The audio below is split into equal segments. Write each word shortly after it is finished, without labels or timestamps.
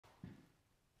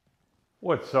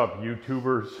What's up,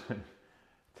 YouTubers?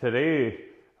 Today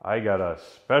I got a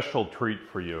special treat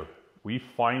for you. We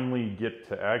finally get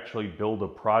to actually build a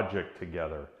project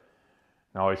together.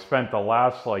 Now, I spent the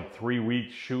last 3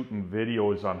 weeks shooting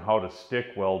videos on how to stick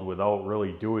weld without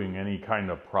really doing any kind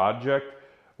of project.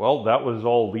 Well, that was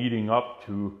all leading up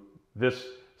to this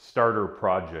starter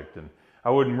project, and I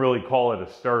wouldn't really call it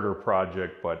a starter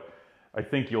project, but I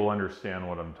think you'll understand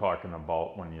what I'm talking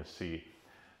about when you see.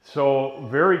 So,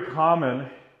 very common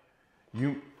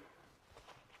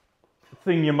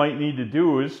thing you might need to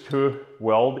do is to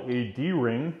weld a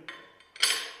D-ring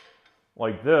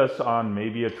like this on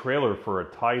maybe a trailer for a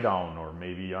tie-down, or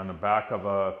maybe on the back of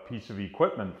a piece of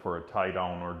equipment for a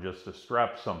tie-down, or just to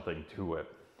strap something to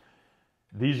it.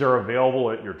 These are available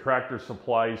at your Tractor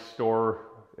Supply store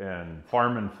and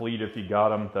Farm and Fleet if you got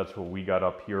them. That's what we got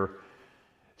up here.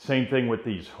 Same thing with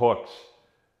these hooks.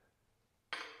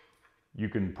 You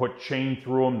can put chain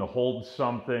through them to hold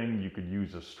something. You could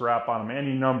use a strap on them,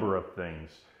 any number of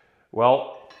things.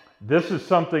 Well, this is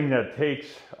something that takes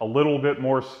a little bit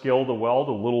more skill to weld,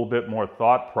 a little bit more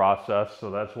thought process, so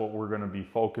that's what we're going to be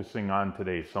focusing on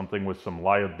today, something with some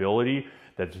liability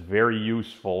that's very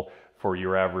useful for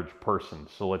your average person.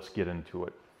 So let's get into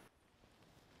it.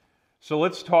 So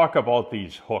let's talk about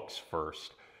these hooks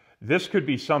first. This could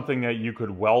be something that you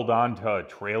could weld onto a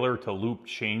trailer to loop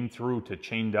chain through to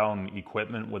chain down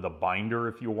equipment with a binder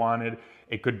if you wanted.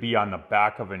 It could be on the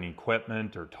back of an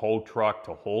equipment or tow truck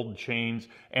to hold chains.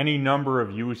 Any number of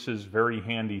uses, very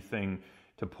handy thing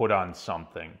to put on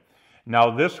something. Now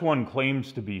this one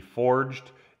claims to be forged.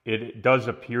 It does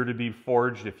appear to be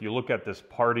forged. If you look at this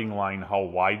parting line, how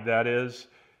wide that is,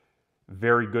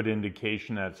 very good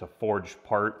indication that it's a forged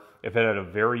part. If it had a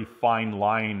very fine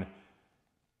line,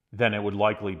 then it would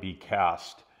likely be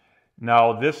cast.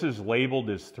 Now this is labeled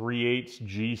as 3/8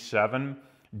 G7.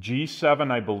 G7,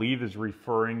 I believe, is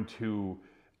referring to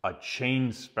a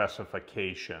chain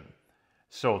specification.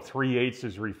 So 3/8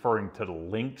 is referring to the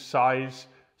link size.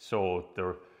 So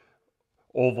the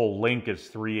oval link is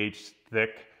 3/8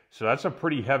 thick. So that's a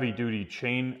pretty heavy duty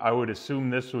chain. I would assume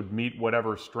this would meet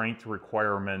whatever strength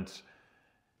requirements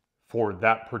for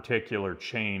that particular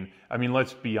chain. I mean,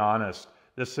 let's be honest.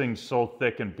 This thing's so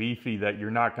thick and beefy that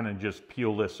you're not going to just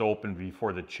peel this open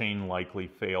before the chain likely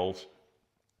fails.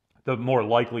 The more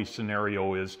likely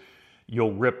scenario is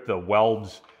you'll rip the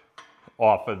welds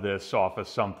off of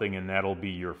something, and that'll be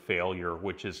your failure,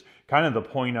 which is kind of the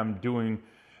point I'm doing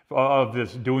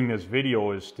this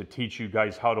video, is to teach you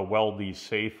guys how to weld these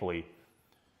safely.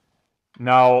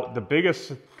 Now, the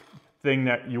biggest thing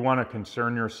that you want to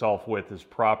concern yourself with is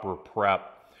proper prep.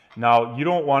 Now, you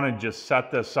don't want to just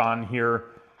set this on here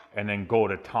and then go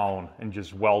to town and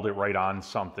just weld it right on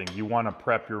something. You want to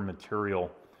prep your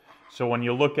material. So when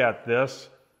you look at this,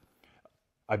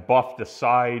 I buffed the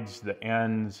sides, the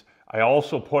ends. I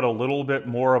also put a little bit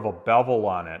more of a bevel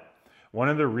on it. One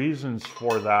of the reasons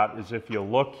for that is if you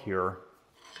look here,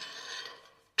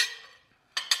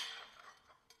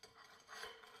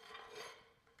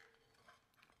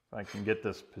 if I can get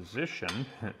this positioned,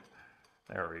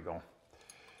 there we go.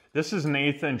 This is an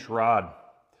 1/8 inch rod.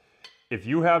 If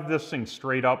you have this thing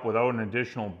straight up without an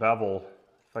additional bevel,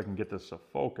 if I can get this to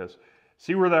focus,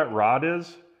 see where that rod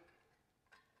is?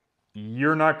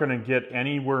 You're not going to get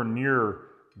anywhere near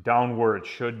down where it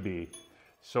should be.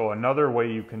 So another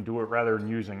way you can do it, rather than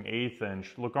using 1/8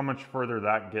 inch, look how much further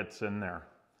that gets in there.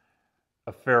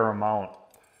 A fair amount.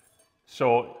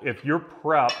 So if your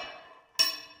prep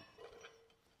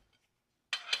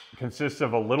consists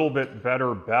of a little bit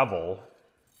better bevel,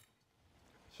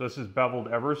 so this is beveled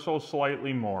ever so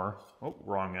slightly more. Oh,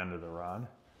 wrong end of the rod.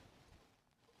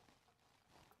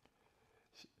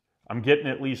 I'm getting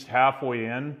at least halfway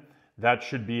in. That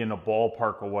should be in the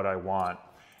ballpark of what I want.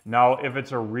 Now, if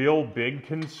it's a real big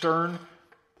concern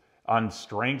on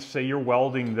strength, say you're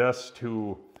welding this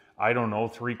to, I don't know,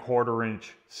 3/4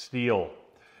 inch steel,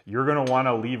 you're going to want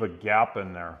to leave a gap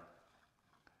in there,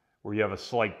 where you have a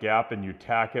slight gap, and you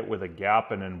tack it with a gap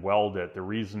and then weld it. The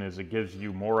reason is it gives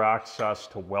you more access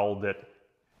to weld it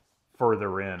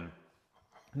further in.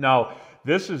 Now,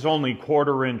 this is only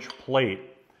 1/4 inch plate.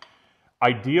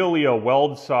 Ideally, a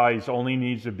weld size only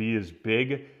needs to be as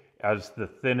big as the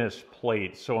thinnest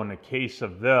plate. So in the case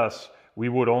of this, we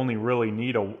would only really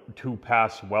need a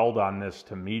 2-pass weld on this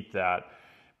to meet that.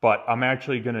 But I'm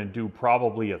actually going to do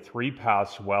probably a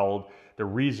 3-pass weld. The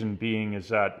reason being is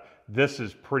that this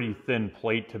is pretty thin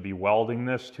plate to be welding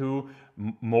this to.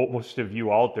 Most of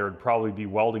you out there would probably be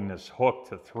welding this hook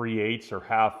to 3/8 or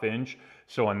 1/2 inch.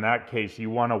 So in that case, you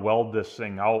want to weld this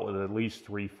thing out with at least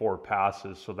 3-4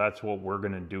 passes. So that's what we're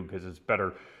going to do, because it's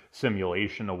better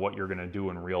simulation of what you're going to do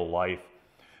in real life.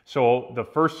 So the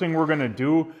first thing we're going to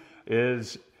do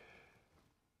is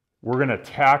we're going to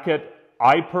tack it.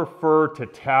 I prefer to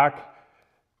tack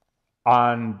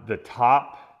on the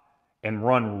top and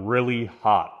run really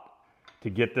hot to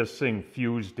get this thing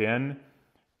fused in.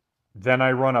 Then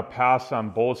I run a pass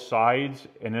on both sides,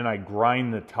 and then I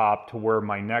grind the top to where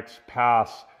my next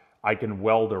pass I can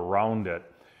weld around it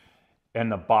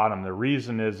and the bottom. The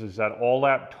reason is that all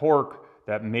that torque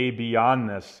that may be on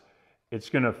this, it's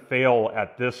going to fail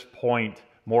at this point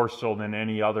more so than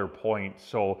any other point.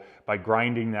 So by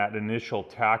grinding that initial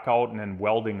tack out and then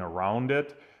welding around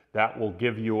it, that will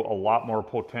give you a lot more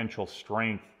potential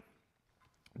strength.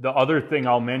 The other thing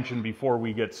I'll mention before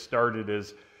we get started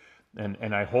is,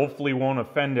 and I hopefully won't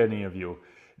offend any of you,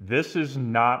 this is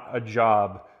not a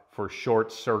job for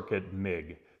short circuit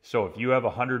MIG. So if you have a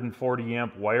 140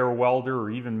 amp wire welder, or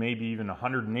maybe even a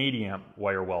 180 amp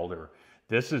wire welder,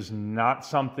 this is not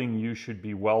something you should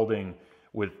be welding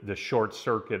with the short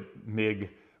circuit MIG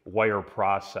wire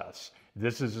process.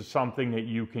 This is something that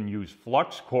you can use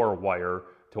flux core wire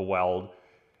to weld,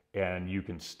 and you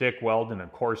can stick weld, and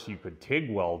of course you could TIG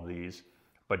weld these,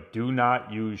 but do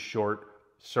not use short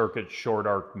circuit short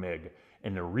arc MIG.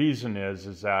 And the reason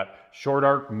is that short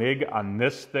arc MIG on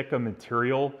this thick of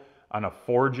material on a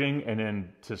forging, and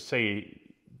then to say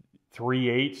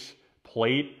 3/8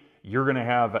 plate, you're going to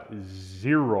have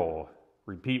zero,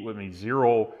 repeat with me,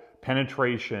 zero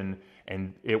penetration,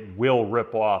 and it will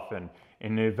rip off. And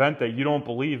in the event that you don't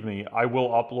believe me, I will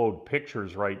upload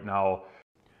pictures right now.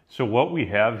 So what we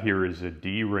have here is a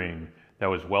D-ring that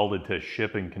was welded to a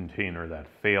shipping container that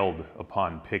failed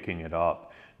upon picking it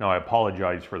up. Now I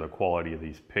apologize for the quality of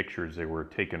these pictures. They were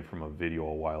taken from a video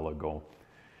a while ago.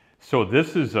 So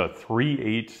this is a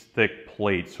 3/8 thick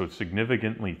plate, so it's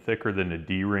significantly thicker than the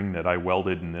D-ring that I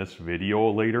welded in this video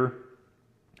later.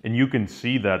 And you can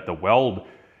see that the weld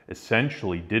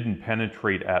essentially didn't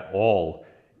penetrate at all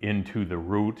into the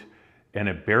root, and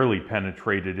it barely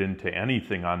penetrated into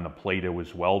anything on the plate it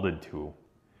was welded to.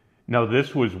 Now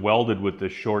this was welded with the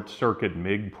short circuit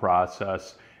MIG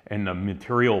process, and the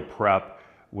material prep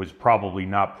was probably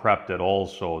not prepped at all,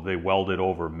 so they welded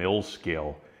over mill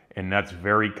scale. And that's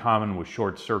very common with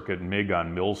short circuit MIG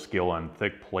on mill scale on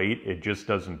thick plate. It just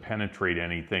doesn't penetrate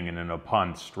anything, and then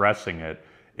upon stressing it,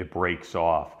 it breaks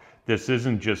off. This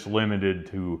isn't just limited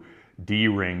to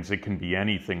D-rings. It can be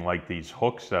anything like these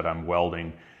hooks that I'm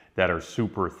welding that are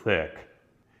super thick.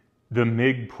 The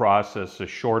MIG process, the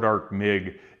short arc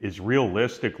MIG, is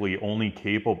realistically only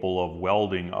capable of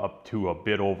welding up to a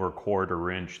bit over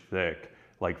 1/4 inch thick,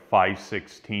 like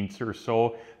 5/16 or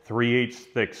so. 3/8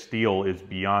 thick steel is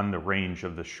beyond the range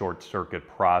of the short circuit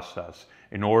process.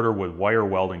 In order with wire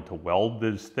welding to weld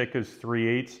as thick as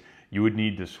 3/8, you would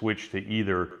need to switch to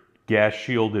either gas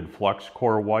shielded flux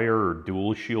core wire, or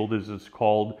dual shield as it's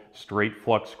called, straight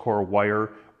flux core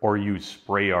wire, or use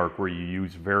spray arc, where you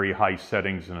use very high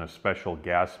settings in a special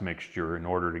gas mixture in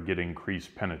order to get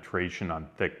increased penetration on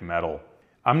thick metal.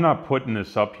 I'm not putting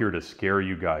this up here to scare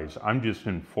you guys. I'm just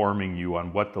informing you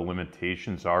on what the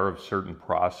limitations are of certain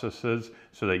processes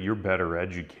so that you're better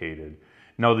educated.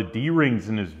 Now the D-rings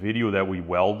in this video that we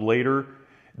weld later,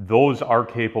 those are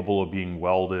capable of being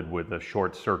welded with a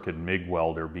short circuit MIG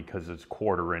welder because it's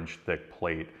 1/4 inch thick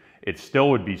plate. It still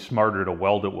would be smarter to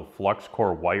weld it with flux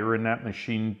core wire in that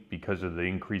machine because of the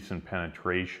increase in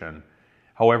penetration.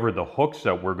 However, the hooks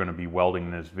that we're going to be welding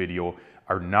in this video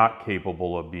are not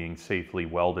capable of being safely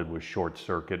welded with short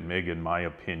circuit MIG in my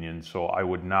opinion, so I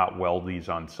would not weld these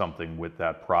on something with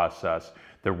that process.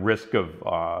 The risk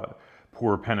of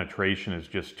poor penetration is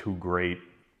just too great.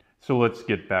 So let's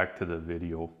get back to the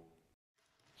video.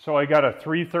 So I got a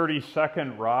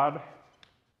 3/32 rod.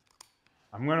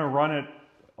 I'm going to run it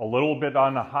a little bit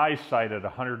on the high side at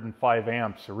 105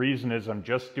 amps. The reason is I'm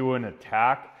just doing a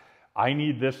tack. I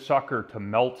need this sucker to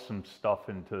melt some stuff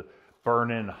and to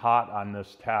burn in hot on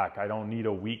this tack. I don't need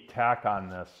a weak tack on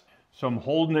this. So I'm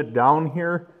holding it down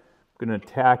here. I'm going to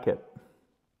tack it.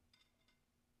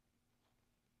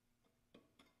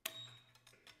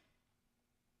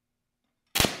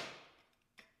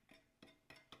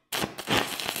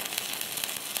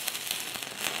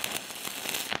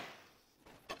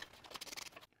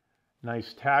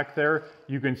 Nice tack there.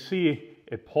 You can see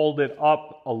it pulled it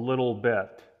up a little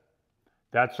bit.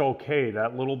 That's okay.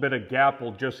 That little bit of gap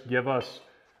will just give us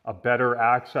a better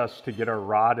access to get our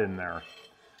rod in there.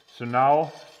 So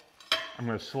now I'm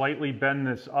going to slightly bend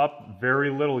this up very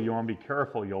little. You want to be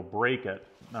careful, you'll break it.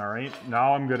 All right,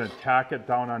 now I'm going to tack it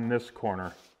down on this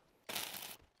corner.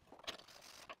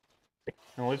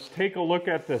 Now let's take a look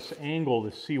at this angle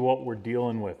to see what we're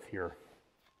dealing with here.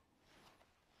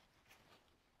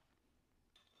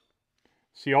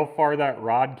 See how far that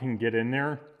rod can get in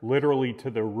there? Literally to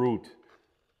the root.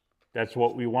 That's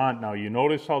what we want. Now you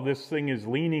notice how this thing is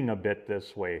leaning a bit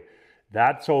this way.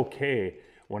 That's okay.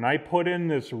 When I put in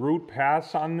this root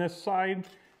pass on this side,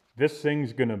 this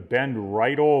thing's gonna bend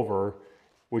right over,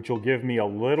 which will give me a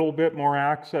little bit more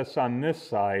access on this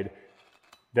side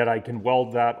that I can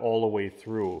weld that all the way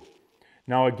through.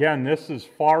 Now again, this is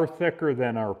far thicker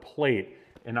than our plate,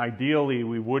 and ideally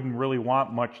we wouldn't really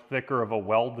want much thicker of a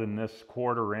weld than this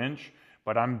 1/4 inch,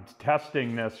 but I'm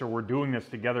testing this, or we're doing this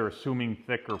together assuming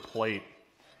thicker plate.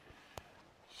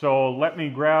 So let me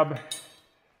I'm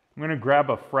gonna grab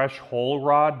a fresh hole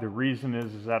rod. The reason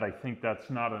is that I think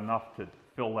that's not enough to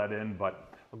fill that in,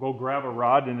 but I'll go grab a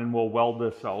rod and then we'll weld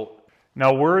this out.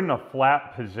 Now we're in a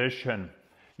flat position.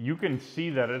 You can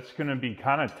see that it's gonna be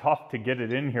kind of tough to get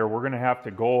it in here. We're gonna have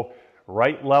to go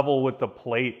right level with the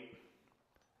plate.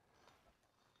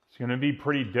 It's gonna be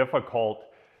pretty difficult.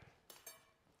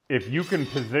 If you can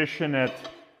position it,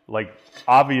 like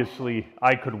obviously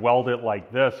I could weld it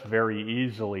like this very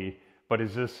easily, but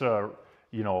is this a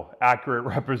accurate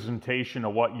representation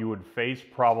of what you would face?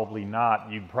 Probably not.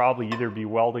 You'd probably either be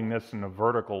welding this in a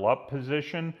vertical up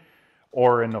position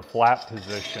or in a flat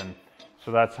position.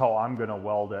 So that's how I'm gonna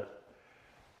weld it.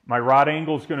 My rod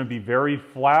angle is gonna be very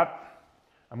flat.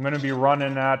 I'm gonna be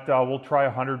running at, we'll try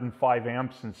 105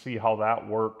 amps and see how that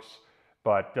works,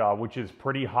 but which is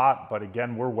pretty hot, but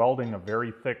again, we're welding a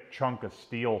very thick chunk of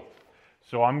steel.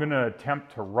 So I'm gonna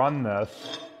attempt to run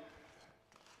this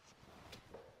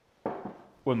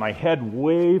with my head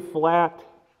way flat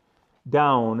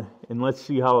down, and let's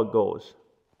see how it goes.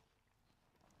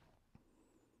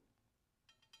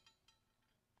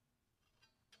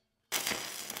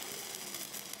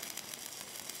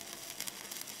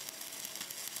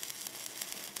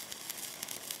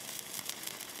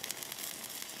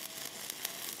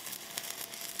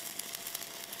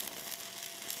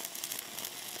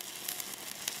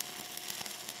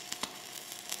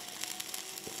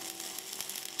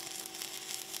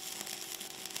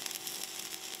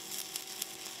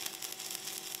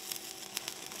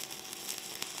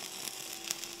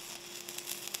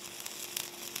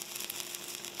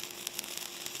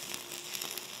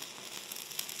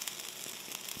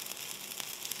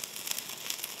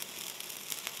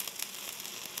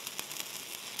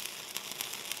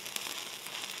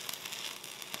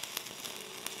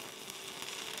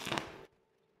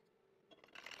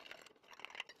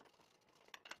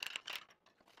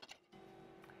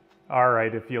 All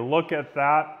right, if you look at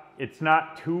that, it's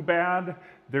not too bad.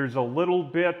 There's a little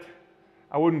bit,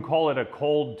 I wouldn't call it a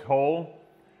cold toe,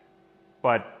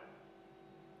 but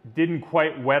didn't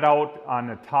quite wet out on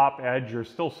the top edge. There's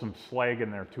still some slag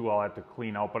in there too I'll have to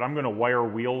clean out, but I'm gonna wire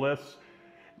wheel this.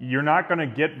 You're not gonna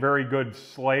get very good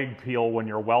slag peel when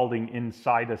you're welding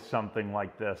inside of something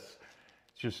like this.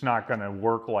 It's just not gonna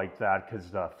work like that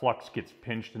because the flux gets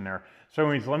pinched in there. So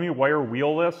anyways, let me wire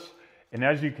wheel this, and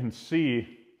as you can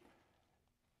see,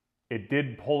 it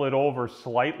did pull it over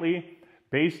slightly.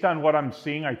 Based on what I'm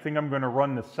seeing, I think I'm gonna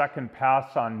run the second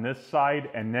pass on this side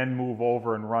and then move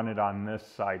over and run it on this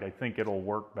side. I think it'll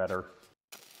work better.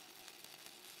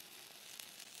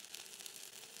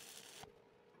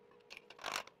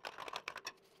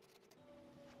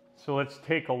 So let's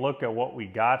take a look at what we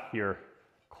got here.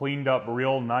 Cleaned up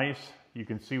real nice. You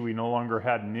can see we no longer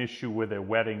had an issue with it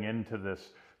wetting into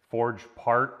this forged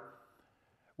part,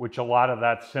 which a lot of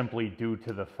that's simply due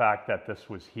to the fact that this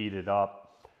was heated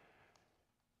up.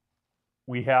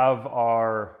 We have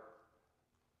our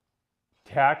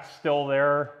tack still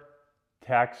there,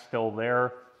 tack still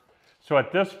there. So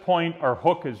at this point, our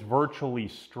hook is virtually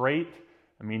straight.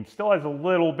 I mean, still has a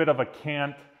little bit of a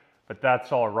cant, but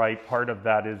that's all right. Part of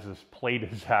that is this plate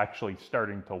is actually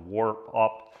starting to warp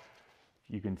up.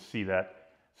 You can see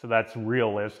that. So that's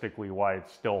realistically why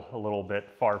it's still a little bit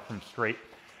far from straight.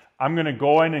 I'm gonna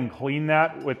go in and clean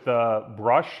that with the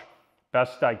brush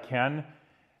best I can.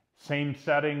 Same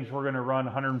settings, we're gonna run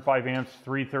 105 amps,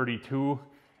 332,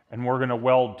 and we're gonna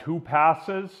weld 2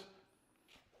 passes.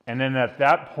 And then at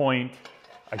that point,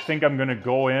 I think I'm gonna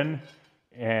go in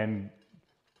and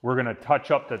we're gonna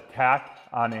touch up the tack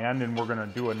on end and we're gonna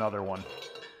do another one.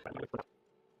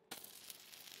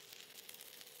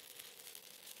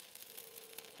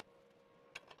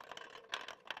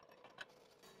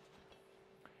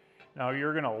 Now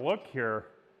you're gonna look here,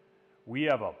 we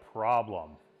have a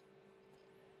problem.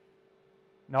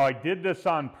 Now I did this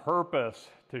on purpose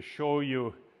to show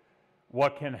you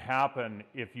what can happen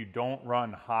if you don't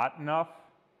run hot enough,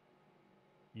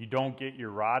 you don't get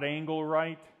your rod angle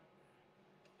right.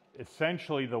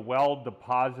 Essentially the weld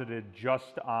deposited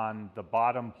just on the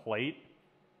bottom plate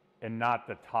and not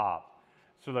the top.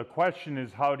 So the question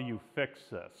is, how do you fix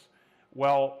this?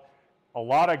 Well, a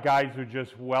lot of guys would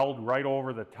just weld right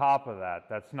over the top of that.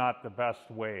 That's not the best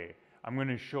way. I'm going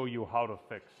to show you how to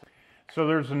fix it. So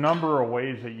there's a number of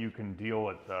ways that you can deal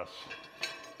with this.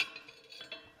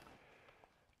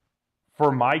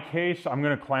 For my case, I'm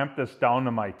going to clamp this down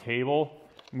to my table.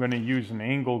 I'm going to use an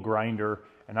angle grinder,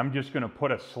 and I'm just going to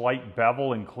put a slight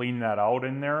bevel and clean that out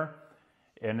in there.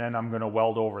 And then I'm going to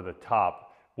weld over the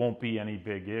top. Won't be any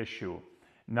big issue.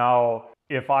 Now,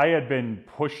 if I had been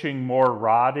pushing more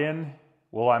rod in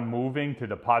while I'm moving to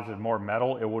deposit more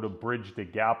metal, it would have bridged the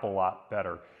gap a lot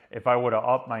better. If I would have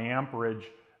upped my amperage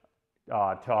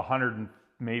to 100,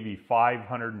 maybe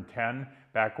 510,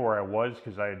 back where I was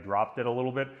because I had dropped it a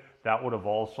little bit, that would have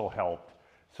also helped.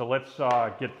 So let's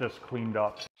get this cleaned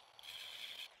up.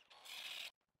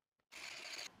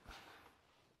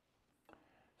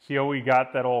 See how we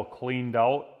got that all cleaned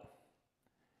out?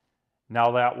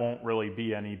 Now that won't really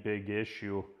be any big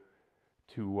issue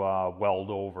to weld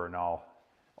over now.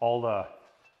 All the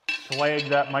slag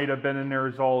that might have been in there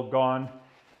is all gone.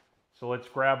 So let's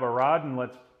grab a rod and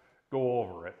let's go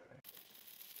over it.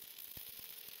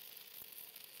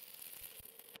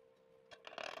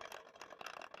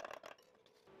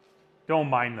 Don't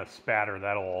mind the spatter,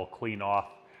 that'll all clean off.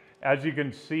 As you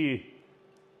can see,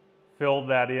 filled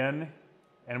that in,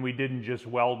 and we didn't just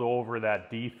weld over that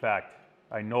defect.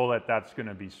 I know that that's going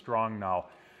to be strong now.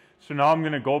 So now I'm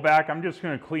going to go back. I'm just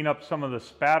going to clean up some of the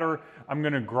spatter. I'm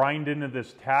going to grind into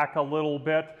this tack a little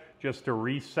bit just to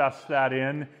recess that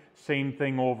in. Same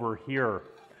thing over here.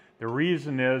 The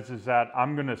reason is that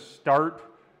I'm going to start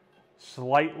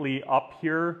slightly up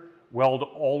here, weld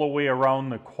all the way around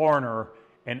the corner,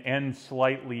 and end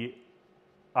slightly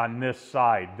on this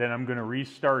side. Then I'm going to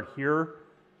restart here,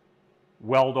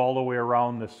 weld all the way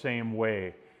around the same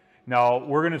way. Now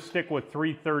we're going to stick with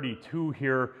 332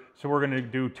 here, so we're going to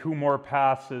do 2 more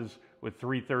passes with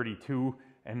 332,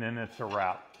 and then it's a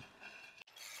wrap.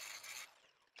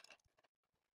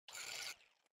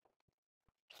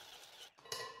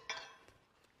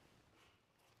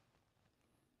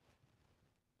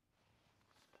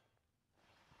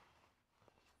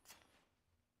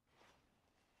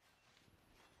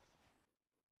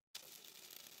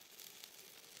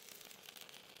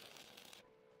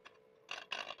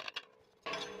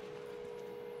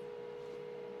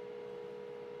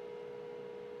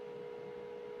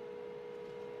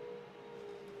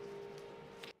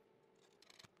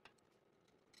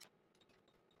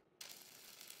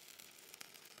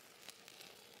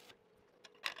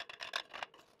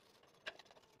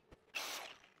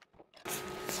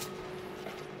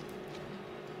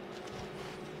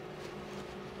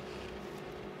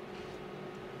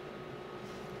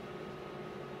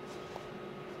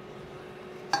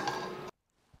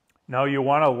 Now you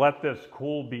want to let this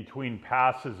cool between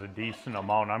passes a decent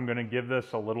amount. I'm going to give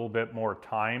this a little bit more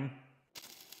time.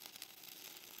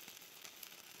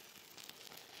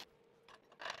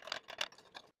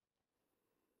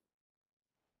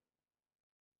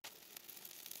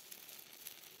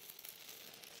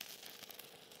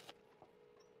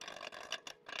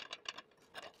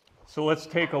 So let's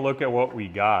take a look at what we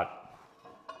got.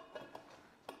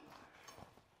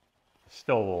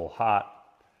 Still a little hot.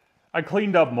 I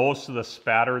cleaned up most of the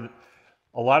spatter.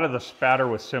 A lot of the spatter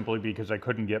was simply because I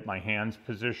couldn't get my hands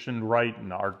positioned right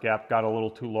and the arc gap got a little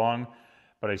too long.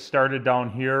 But I started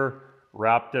down here,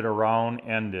 wrapped it around,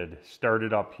 ended.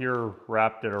 Started up here,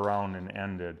 wrapped it around and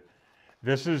ended.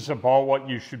 This is about what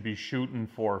you should be shooting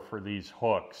for these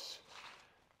hooks.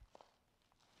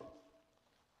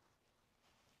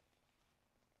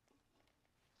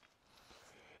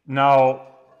 Now,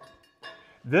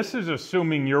 this is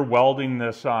assuming you're welding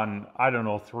this on, I don't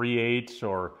know, 3/8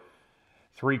 or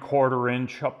 3/4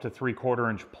 inch up to 3/4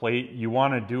 inch plate. You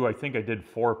want to do, I think I did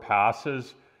 4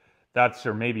 passes.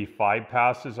 Or maybe 5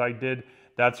 passes I did.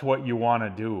 That's what you want to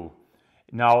do.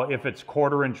 Now, if it's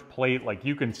 1/4 inch plate, like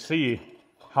you can see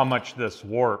how much this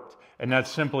warped. And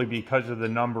that's simply because of the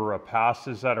number of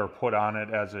passes that are put on it.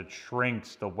 As it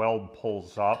shrinks, the weld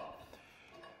pulls up.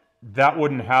 That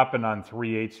wouldn't happen on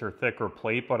 3/8 or thicker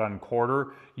plate, but on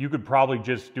 1/4, you could probably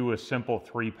just do a simple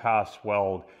 3-pass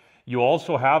weld. You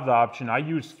also have the option, I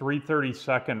use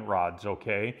 3/32 rods,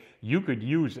 okay? You could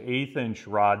use 1/8 inch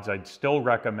rods. I'd still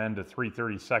recommend a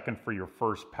 3/32 for your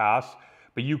first pass,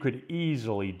 but you could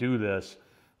easily do this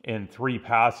in 3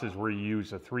 passes where you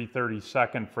use a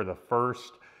 3/32 for the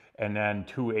first and then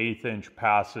 2 1/8 inch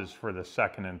passes for the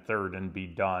second and third and be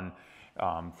done.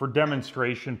 For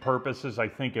demonstration purposes, I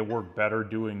think it worked better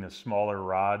doing the smaller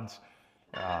rods.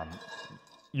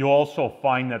 You'll also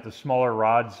find that the smaller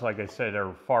rods, like I said,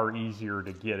 are far easier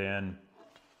to get in.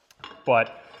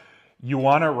 but you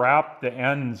want to wrap the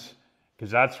ends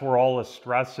because that's where all the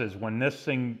stress is. When this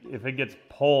thing, if it gets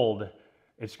pulled,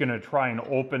 it's going to try and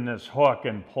open this hook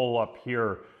and pull up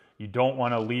here. You don't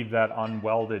want to leave that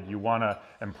unwelded. You want to,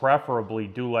 and preferably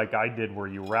do like I did where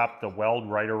you wrap the weld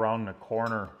right around the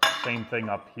corner. Same thing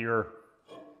up here.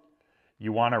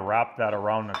 You want to wrap that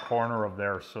around the corner of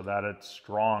there so that it's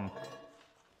strong.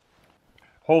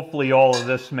 Hopefully all of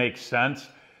this makes sense.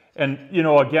 And you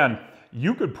know, again,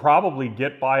 you could probably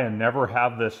get by and never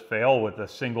have this fail with a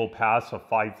single pass of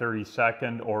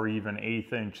 5/32 or even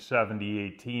 1/8 inch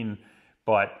 70/18,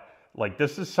 but like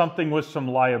this is something with some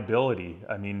liability.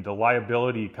 I mean, the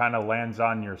liability kind of lands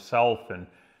on yourself, and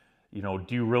you know,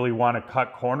 do you really want to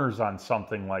cut corners on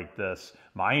something like this?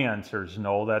 My answer is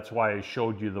no. That's why I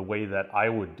showed you the way that I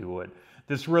would do it.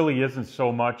 This really isn't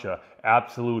so much a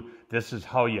absolute, this is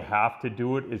how you have to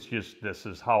do it. It's just, this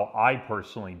is how I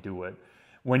personally do it.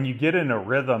 When you get in a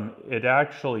rhythm, it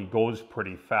actually goes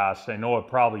pretty fast. I know it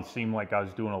probably seemed like I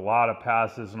was doing a lot of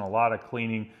passes and a lot of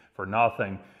cleaning for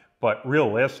nothing, but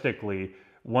realistically,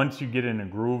 once you get in a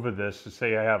groove of this, to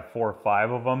say I have 4 or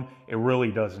 5 of them, it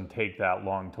really doesn't take that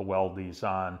long to weld these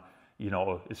on, you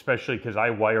know, especially because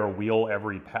I wire wheel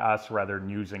every pass rather than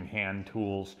using hand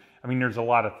tools. I mean, there's a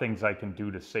lot of things I can do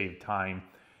to save time.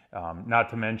 Not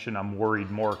to mention I'm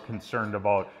more concerned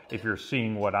about if you're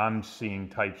seeing what I'm seeing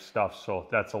type stuff, so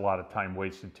that's a lot of time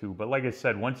wasted too. But like I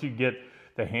said, once you get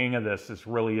the hang of this, this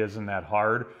really isn't that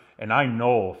hard, and I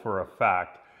know for a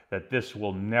fact that this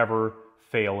will never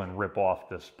fail and rip off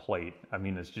this plate. I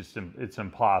mean, it's just, it's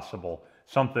impossible.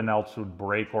 Something else would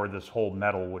break or this whole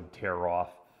metal would tear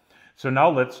off. So now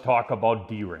let's talk about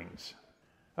D-rings.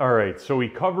 All right, so we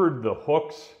covered the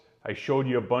hooks. I showed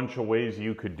you a bunch of ways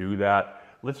you could do that.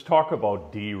 Let's talk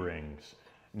about D-rings.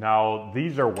 Now,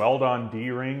 these are weld-on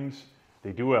D-rings.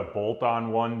 They do have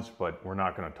bolt-on ones, but we're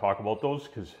not going to talk about those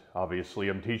because obviously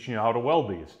I'm teaching you how to weld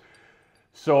these.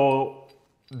 So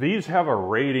these have a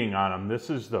rating on them. This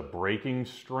is the breaking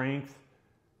strength,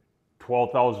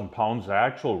 12,000 pounds. The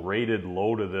actual rated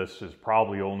load of this is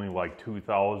probably only like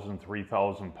 2,000,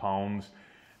 3,000 pounds.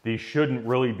 These shouldn't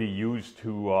really be used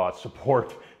to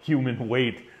support human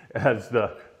weight, as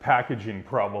the packaging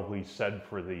probably said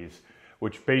for these,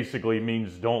 which basically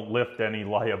means don't lift any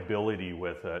liability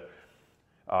with it.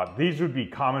 These would be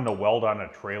common to weld on a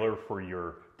trailer for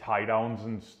your tie downs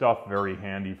and stuff. Very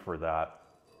handy for that.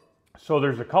 So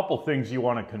there's a couple things you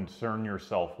want to concern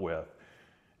yourself with.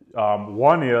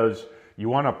 One is you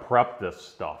want to prep this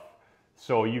stuff.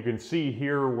 So you can see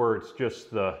here where it's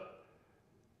just the,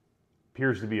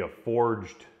 appears to be a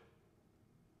forged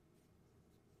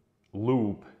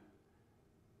loop.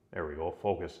 There we go,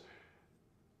 focus.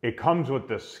 It comes with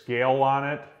the scale on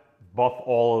it. Buff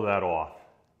all of that off.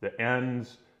 The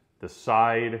ends, the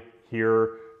side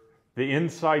here. The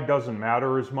inside doesn't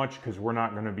matter as much because we're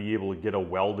not going to be able to get a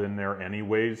weld in there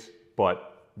anyways,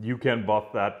 but you can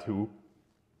buff that too.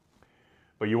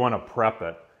 But you want to prep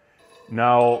it.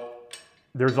 Now,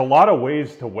 there's a lot of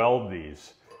ways to weld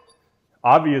these.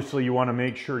 Obviously, you want to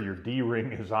make sure your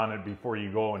D-ring is on it before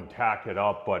you go and tack it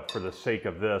up, but for the sake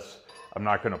of this, I'm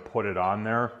not going to put it on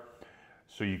there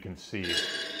so you can see.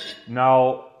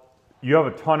 Now, you have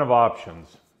a ton of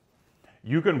options.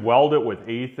 You can weld it with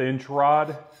 1/8 inch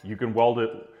rod. You can weld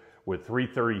it with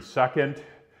 3/32.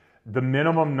 The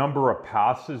minimum number of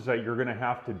passes that you're going to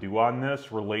have to do on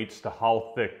this relates to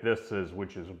how thick this is,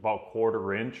 which is about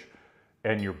 1/4 inch,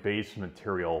 and your base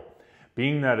material.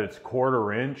 Being that it's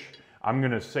 1/4 inch, I'm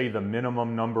going to say the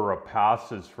minimum number of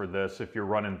passes for this, if you're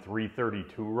running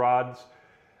 332 rods,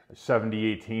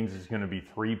 70/18s is going to be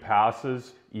 3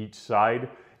 passes each side.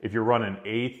 If you're running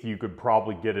 1/8, you could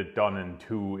probably get it done in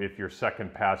 2. If your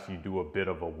second pass, you do a bit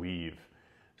of a weave.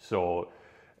 So,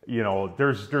 you know,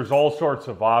 there's all sorts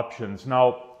of options.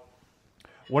 Now,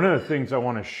 one of the things I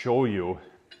want to show you,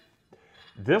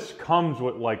 this comes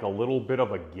with like a little bit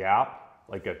of a gap,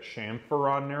 like a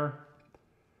chamfer on there,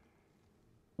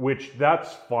 which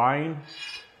that's fine,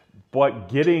 but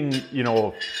getting, you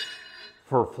know,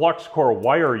 for flux core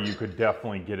wire, you could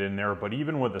definitely get in there, but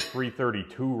even with a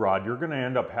 332 rod, you're going to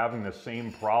end up having the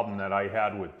same problem that I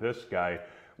had with this guy,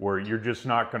 where you're just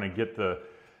not going to get the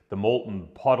molten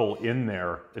puddle in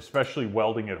there, especially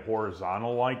welding it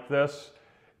horizontal like this.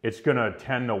 It's going to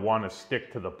tend to want to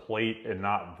stick to the plate and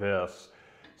not this.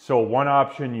 So one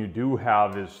option you do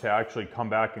have is to actually come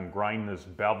back and grind this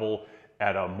bevel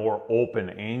at a more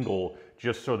open angle,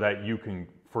 just so that you can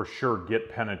for sure get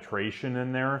penetration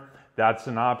in there. That's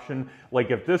an option.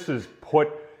 Like if this is put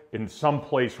in some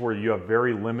place where you have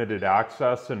very limited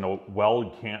access and the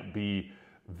weld can't be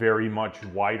very much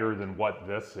wider than what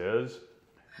this is,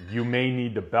 you may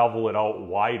need to bevel it out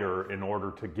wider in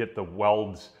order to get the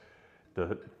welds,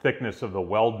 the thickness of the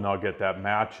weld nugget that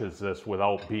matches this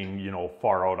without being, you know,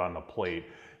 far out on the plate.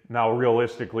 Now,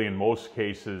 realistically, in most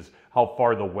cases, how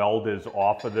far the weld is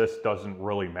off of this doesn't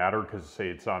really matter because, say,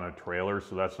 it's on a trailer,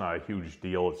 so that's not a huge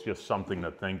deal. It's just something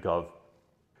to think of.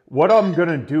 What I'm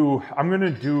gonna do,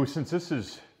 since this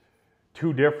is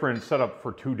set up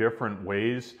for two different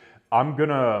ways, I'm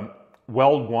gonna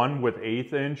weld one with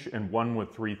 1/8 inch and one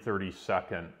with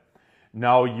 3/32.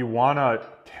 Now, you wanna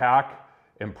tack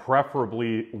and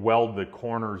preferably weld the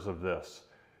corners of this,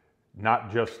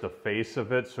 not just the face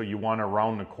of it, so you want to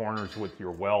round the corners with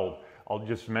your weld. I'll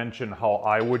just mention how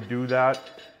I would do that,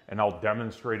 and I'll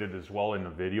demonstrate it as well in the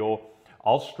video.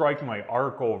 I'll strike my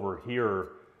arc over here,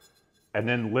 and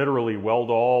then literally weld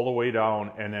all the way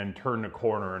down, and then turn the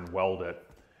corner and weld it.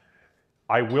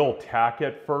 I will tack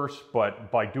it first, but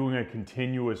by doing a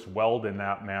continuous weld in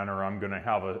that manner, I'm going to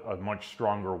have a much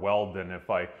stronger weld than if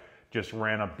I just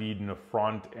ran a bead in the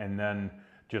front and then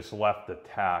just left the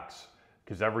tacks,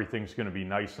 because everything's going to be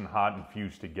nice and hot and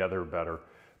fused together better.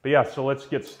 But yeah, so let's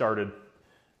get started.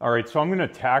 All right, so I'm going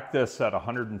to tack this at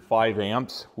 105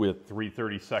 amps with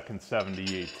 3/32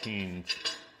 70/18.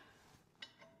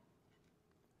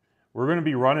 We're going to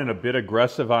be running a bit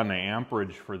aggressive on the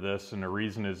amperage for this, and the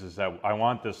reason is that I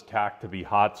want this tack to be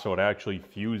hot so it actually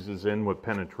fuses in with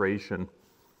penetration.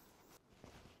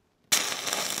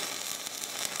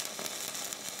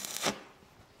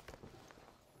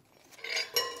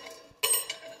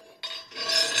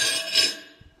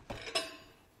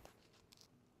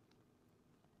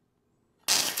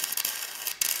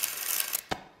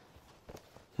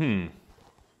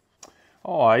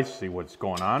 Oh, I see what's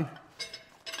going on.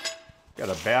 Got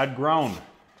a bad ground.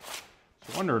 I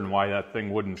was wondering why that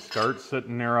thing wouldn't start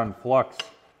sitting there on flux.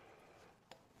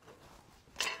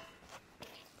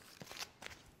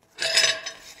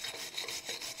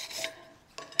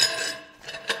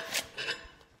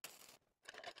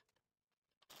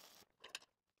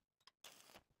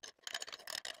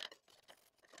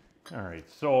 All right,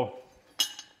 so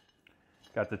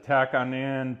got the tack on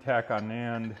end, tack on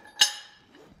end,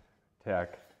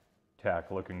 tack, tack,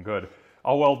 looking good.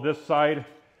 I'll weld this side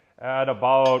at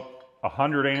about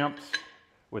 100 amps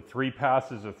with 3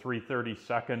 passes of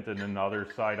 3/32, and then the other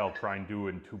side I'll try and do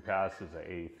in 2 passes of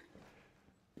 1/8.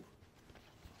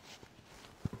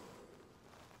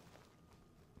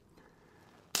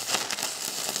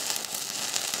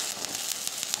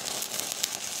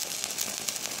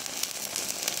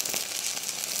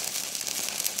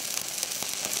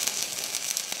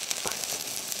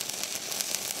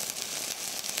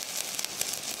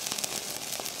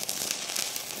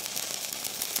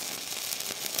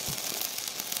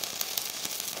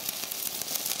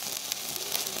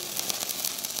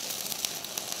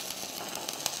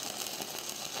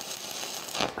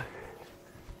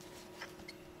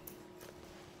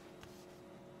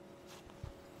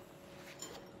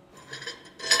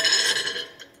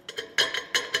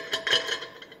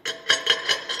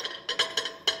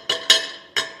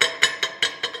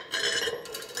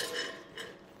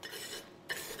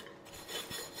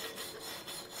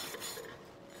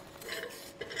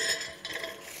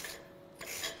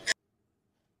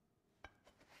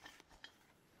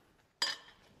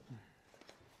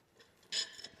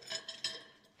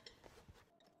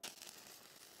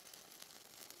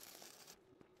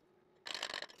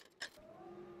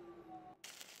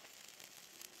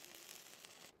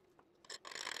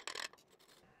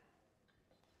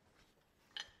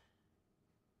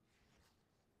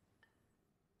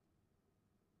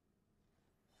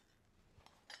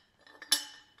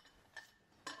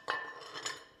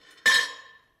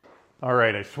 All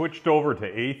right, I switched over to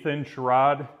 1/8 inch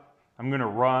rod. I'm gonna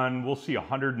run, we'll see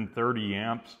 130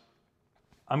 amps.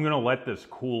 I'm gonna let this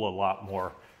cool a lot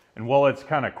more. And while it's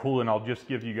kind of cooling, I'll just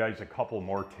give you guys a couple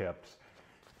more tips.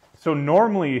 So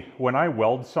normally when I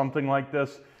weld something like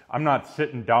this, I'm not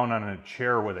sitting down on a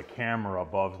chair with a camera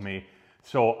above me.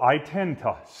 So I tend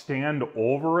to stand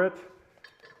over it,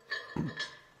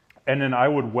 and then I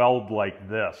would weld like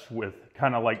this with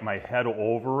kind of like my head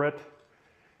over it.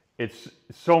 It's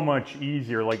so much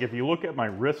easier. Like if you look at my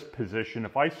wrist position,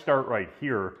 if I start right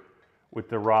here with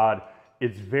the rod,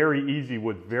 it's very easy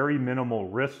with very minimal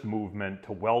wrist movement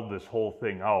to weld this whole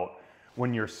thing out.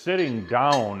 When you're sitting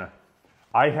down,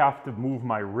 I have to move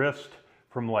my wrist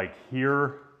from like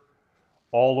here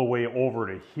all the way over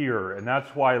to here. And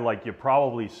that's why, like you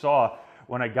probably saw,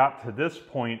 when I got to this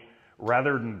point,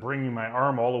 rather than bringing my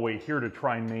arm all the way here to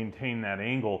try and maintain that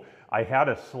angle, I had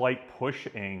a slight push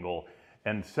angle.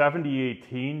 And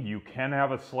 70/18, you can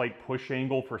have a slight push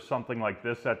angle for something like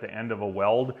this at the end of a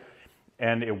weld.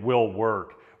 and it will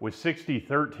work. With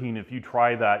 6013, if you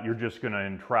try that, you're just going to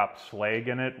entrap slag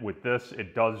in it. With this,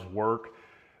 it does work.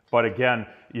 But again,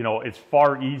 you know, it's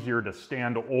far easier to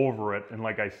stand over it. And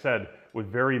like I said,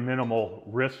 with very minimal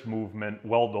wrist movement,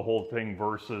 weld the whole thing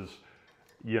versus,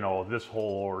 you know, this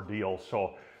whole ordeal.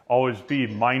 So always be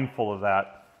mindful of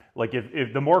that. Like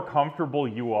if the more comfortable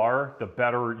you are, the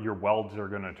better your welds are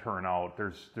going to turn out.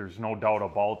 There's no doubt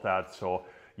about that. So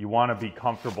you want to be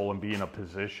comfortable and be in a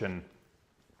position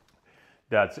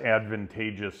that's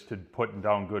advantageous to putting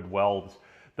down good welds.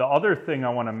 The other thing I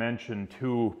want to mention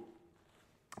too,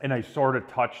 and I sort of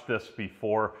touched this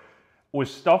before, with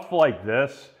stuff like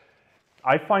this,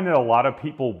 I find that a lot of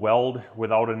people weld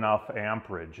without enough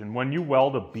amperage. And when you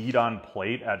weld a bead on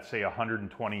plate at say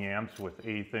 120 amps with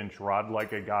 1/8 inch rod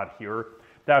like I got here,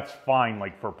 that's fine.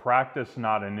 Like for practice,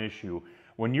 not an issue.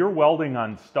 When you're welding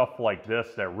on stuff like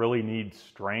this that really needs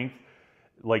strength,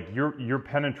 like your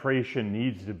penetration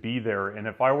needs to be there. And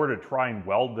if I were to try and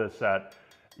weld this at,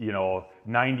 you know,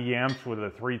 90 amps with a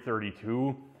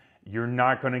 332, you're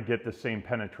not going to get the same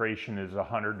penetration as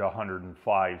 100 to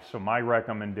 105. So my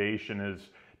recommendation is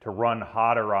to run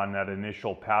hotter on that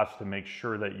initial pass to make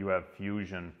sure that you have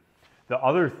fusion. The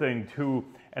other thing too,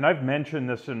 and I've mentioned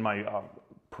this in my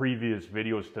previous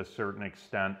videos to a certain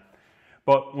extent,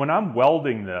 but when I'm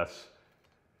welding this,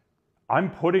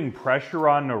 I'm putting pressure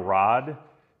on the rod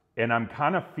and I'm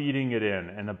kind of feeding it in.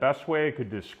 And the best way I could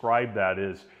describe that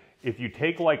is if you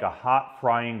take like a hot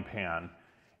frying pan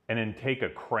and then take a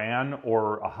crayon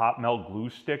or a hot melt glue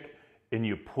stick and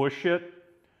you push it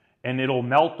and it'll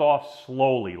melt off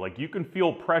slowly. Like you can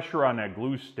feel pressure on that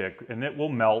glue stick and it will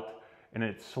melt, and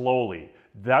it's slowly.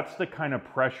 That's the kind of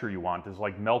pressure you want, is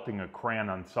like melting a crayon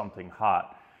on something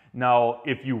hot. Now,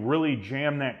 if you really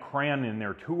jam that crayon in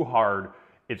there too hard,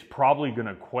 it's probably going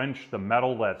to quench the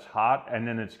metal that's hot and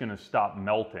then it's going to stop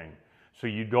melting. So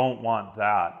you don't want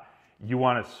that. You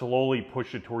want to slowly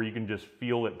push it to where you can just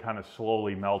feel it kind of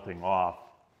slowly melting off.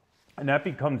 And that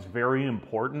becomes very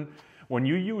important when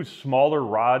you use smaller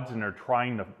rods and are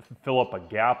trying to fill up a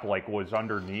gap like was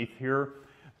underneath here.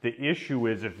 The issue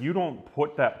is if you don't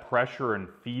put that pressure and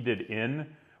feed it in,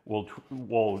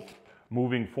 while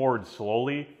moving forward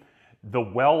slowly, the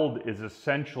weld is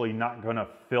essentially not going to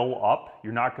fill up.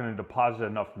 You're not going to deposit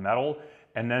enough metal,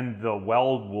 and then the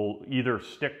weld will either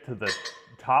stick to the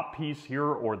top piece here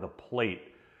or the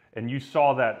plate. And you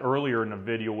saw that earlier in the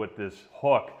video with this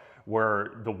hook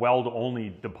where the weld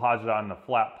only deposited on the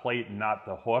flat plate and not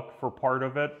the hook for part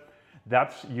of it.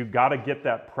 You got to get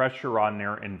that pressure on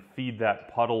there and feed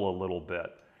that puddle a little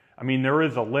bit. I mean, there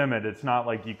is a limit. It's not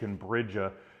like you can bridge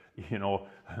a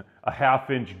 1/2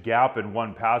 inch gap in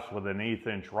one pass with an 1/8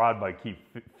 inch rod by keep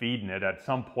feeding it. At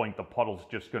some point, the puddle's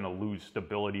just going to lose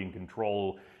stability and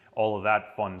control, all of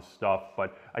that fun stuff.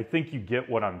 But I think you get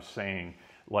what I'm saying.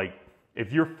 Like,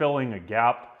 if you're filling a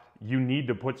gap, you need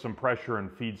to put some pressure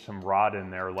and feed some rod in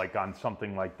there, like on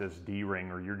something like this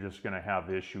D-ring, or you're just going to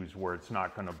have issues where it's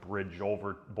not going to bridge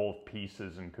over both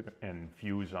pieces and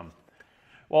fuse them.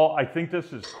 Well, I think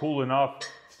this is cool enough.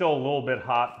 Still a little bit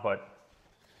hot, but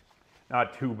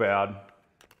not too bad.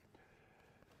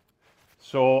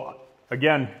 So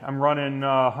again, I'm running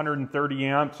 130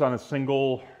 amps on a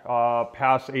single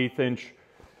pass 1/8 inch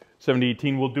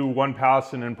 7018. We'll do one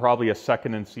pass and then probably a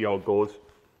second and see how it goes.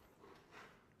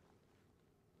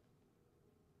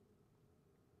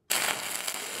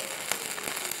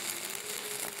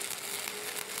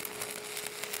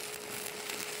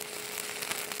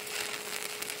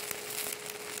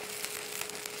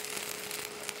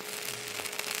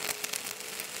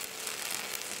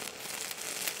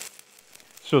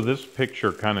 So this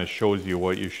picture kind of shows you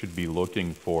what you should be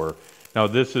looking for. Now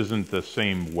this isn't the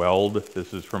same weld,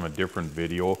 this is from a different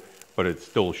video, but it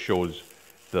still shows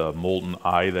the molten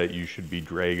eye that you should be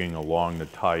dragging along to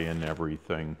tie in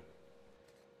everything.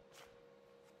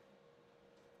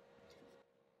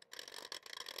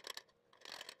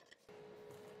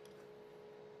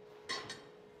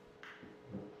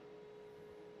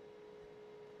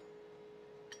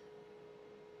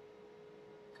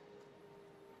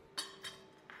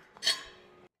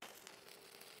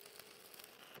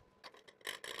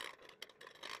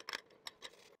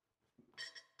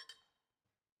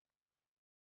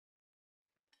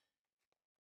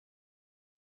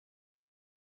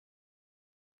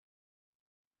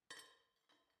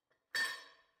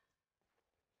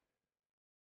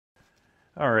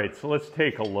 All right, so let's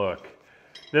take a look.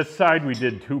 This side we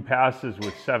did 2 passes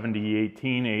with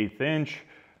 7018 1/8 inch,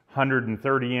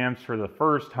 130 amps for the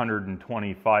first,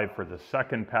 125 for the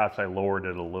second pass. I lowered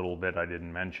it a little bit, I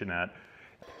didn't mention that.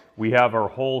 We have our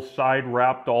whole side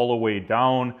wrapped all the way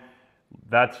down.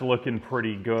 That's looking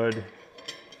pretty good.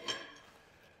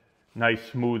 Nice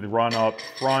smooth run up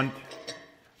front.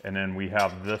 And then we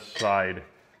have this side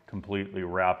completely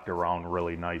wrapped around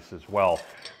really nice as well.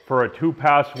 For a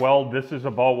 2-pass weld, this is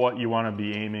about what you want to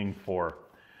be aiming for.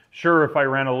 Sure, if I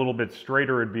ran a little bit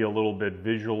straighter, it'd be a little bit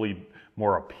visually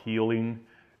more appealing,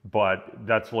 but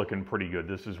that's looking pretty good.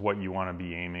 This is what you want to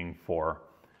be aiming for.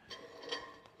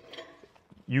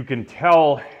 You can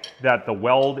tell that the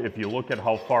weld, if you look at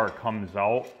how far it comes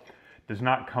out, does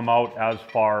not come out as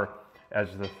far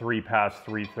as the 3-pass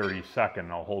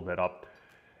 3/32. I'll hold it up.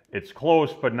 It's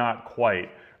close, but not quite.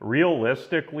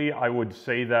 Realistically, I would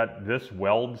say that this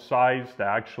weld size, the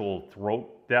actual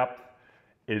throat depth,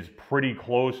 is pretty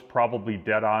close, probably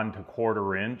dead on to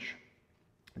 1/4 inch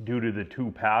due to the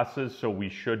 2 passes, so we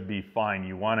should be fine.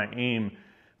 You want to aim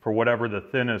for whatever the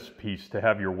thinnest piece to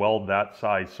have your weld that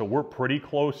size. So we're pretty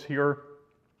close here.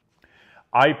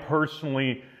 I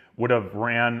personally would have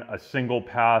ran a single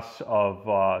pass of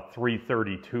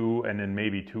 332 and then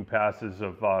maybe 2 passes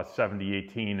of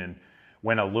 7018 and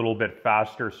went a little bit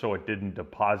faster so it didn't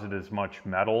deposit as much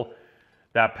metal.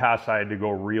 That pass I had to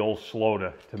go real slow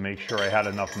to make sure I had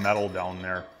enough metal down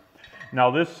there. Now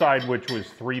this side, which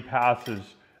was 3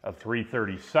 passes of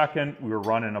 3/32, we were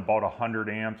running about 100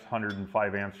 amps,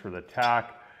 105 amps for the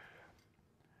tack.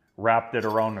 Wrapped it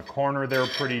around the corner there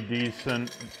pretty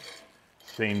decent.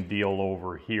 Same deal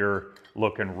over here,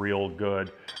 looking real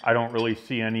good. I don't really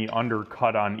see any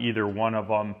undercut on either one of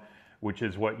them, which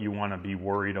is what you want to be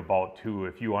worried about too.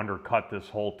 If you undercut this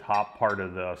whole top part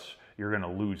of this, you're going to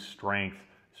lose strength,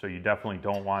 so you definitely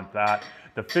don't want that.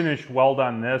 The finished weld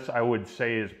on this, I would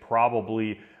say, is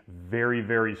probably very,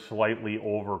 very slightly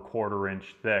over 1/4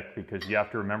 inch thick, because you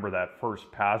have to remember that first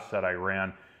pass that I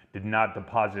ran did not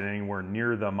deposit anywhere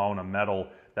near the amount of metal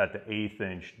that the 1/8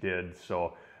 inch did.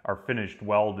 So our finished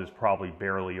weld is probably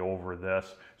barely over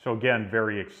this. So again,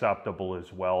 very acceptable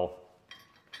as well.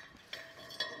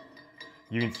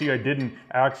 You can see I didn't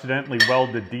accidentally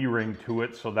weld the D-ring to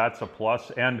it, so that's a plus,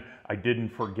 and I didn't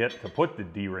forget to put the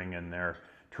D-ring in there.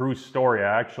 True story,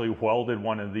 I actually welded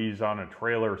one of these on a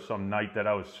trailer some night that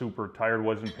I was super tired,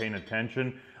 wasn't paying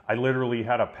attention. I literally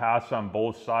had a pass on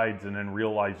both sides and then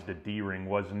realized the D-ring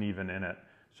wasn't even in it.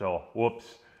 So,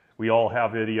 whoops, we all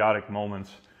have idiotic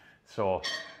moments. So,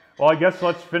 well, I guess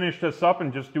let's finish this up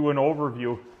and just do an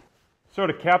overview. So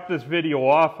to cap this video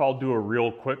off, I'll do a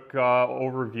real quick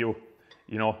overview.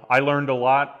 You know, I learned a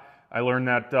lot. I learned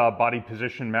that body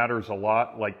position matters a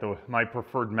lot. Like my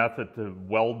preferred method to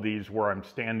weld these where I'm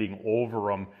standing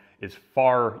over them is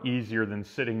far easier than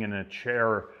sitting in a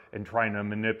chair and trying to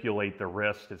manipulate the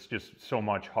wrist. It's just so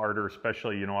much harder,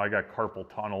 especially, you know, I got carpal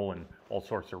tunnel and all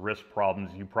sorts of wrist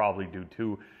problems. You probably do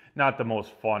too. Not the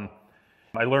most fun.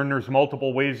 I learned there's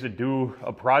multiple ways to do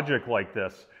a project like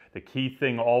this. The key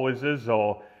thing always is,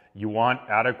 though, you want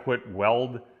adequate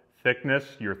weld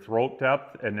thickness, your throat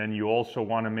depth, and then you also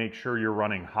want to make sure you're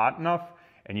running hot enough,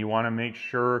 and you want to make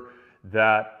sure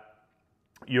that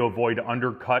you avoid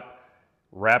undercut,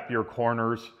 wrap your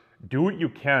corners, do what you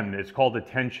can. It's called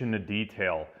attention to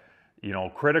detail. You know,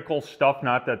 critical stuff,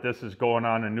 not that this is going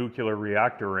on a nuclear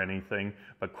reactor or anything,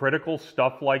 but critical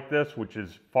stuff like this, which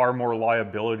is far more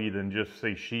liability than just,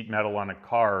 say, sheet metal on a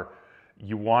car,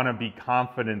 you want to be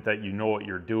confident that you know what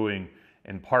you're doing.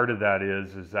 And part of that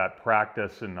is that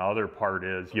practice, and the other part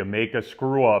is you make a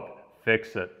screw up,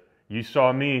 fix it. You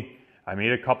saw me, I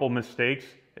made a couple mistakes,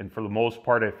 and for the most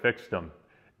part I fixed them.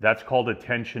 That's called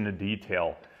attention to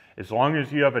detail. As long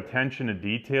as you have attention to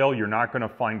detail, you're not going to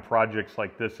find projects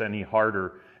like this any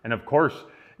harder. And of course,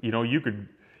 you know, you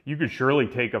could surely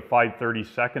take a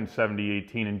 5/32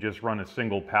 7018 and just run a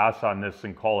single pass on this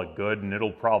and call it good, and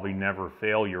it'll probably never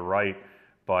fail, you're right.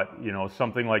 But, you know,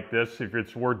 something like this, if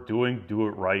it's worth doing, do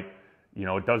it right. You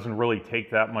know, it doesn't really take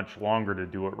that much longer to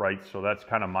do it right, so that's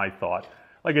kind of my thought.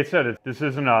 Like I said, this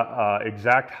isn't a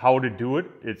exact how to do it,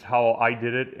 it's how I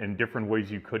did it and different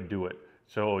ways you could do it.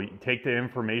 So take the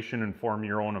information and form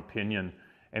your own opinion.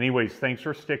 Anyways, thanks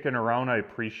for sticking around, I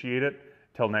appreciate it.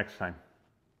 Till next time.